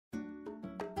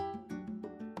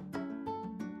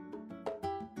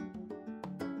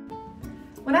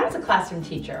When I was a classroom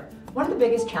teacher, one of the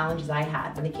biggest challenges I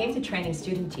had when it came to training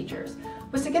student teachers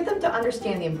was to get them to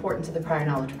understand the importance of the prior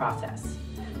knowledge process.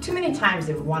 Too many times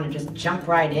they would want to just jump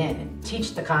right in and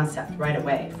teach the concept right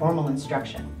away, formal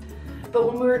instruction. But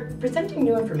when we're presenting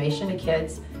new information to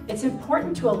kids, it's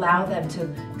important to allow them to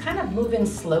kind of move in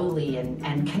slowly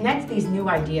and connect these new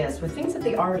ideas with things that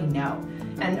they already know.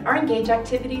 And our Engage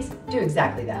activities do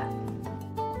exactly that.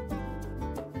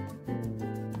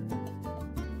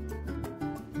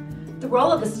 The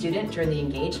role of a student during the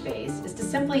Engage phase is to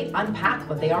simply unpack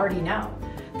what they already know.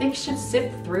 They should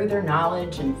sift through their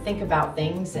knowledge and think about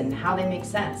things and how they make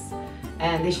sense.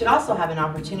 And they should also have an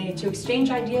opportunity to exchange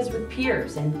ideas with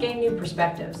peers and gain new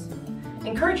perspectives.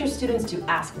 Encourage your students to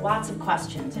ask lots of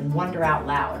questions and wonder out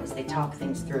loud as they talk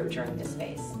things through during this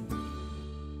phase.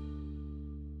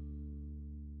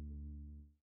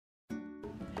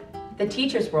 The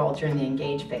teacher's role during the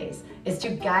Engage phase is to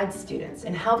guide students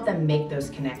and help them make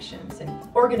those connections and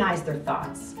organize their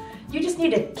thoughts. You just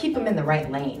need to keep them in the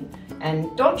right lane.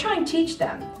 And don't try and teach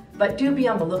them, but do be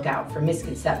on the lookout for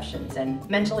misconceptions and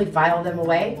mentally file them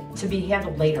away to be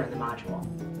handled later in the module.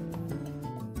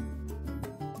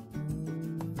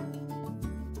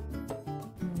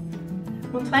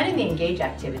 When planning the Engage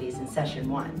activities in Session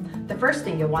 1, the first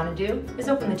thing you'll want to do is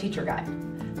open the teacher guide.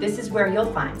 This is where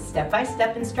you'll find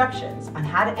step-by-step instructions on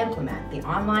how to implement the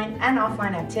online and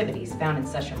offline activities found in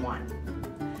Session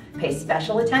 1. Pay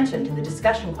special attention to the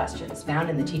discussion questions found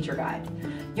in the teacher guide.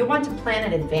 You'll want to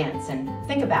plan in advance and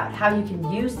think about how you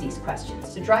can use these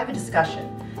questions to drive a discussion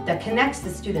that connects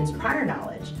the student's prior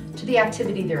knowledge to the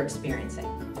activity they're experiencing.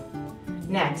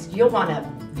 Next, you'll want to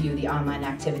view the online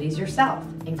activities yourself,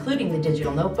 including the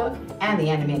digital notebook and the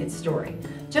animated story,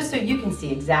 just so you can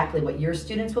see exactly what your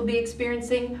students will be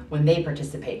experiencing when they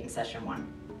participate in Session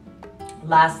 1.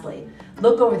 Lastly,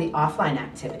 look over the offline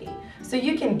activity so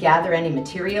you can gather any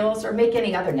materials or make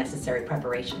any other necessary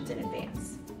preparations in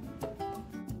advance.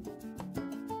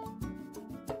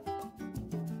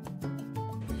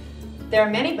 There are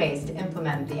many ways to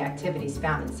implement the activities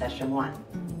found in Session 1.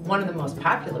 One of the most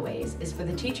popular ways is for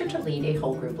the teacher to lead a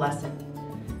whole group lesson.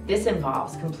 This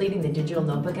involves completing the digital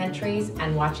notebook entries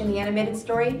and watching the animated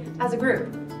story as a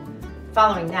group.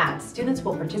 Following that, students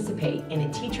will participate in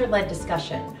a teacher-led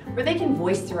discussion where they can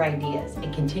voice their ideas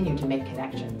and continue to make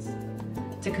connections.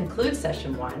 To conclude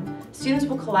Session 1, students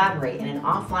will collaborate in an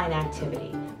offline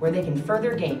activity where they can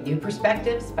further gain new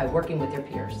perspectives by working with their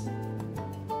peers.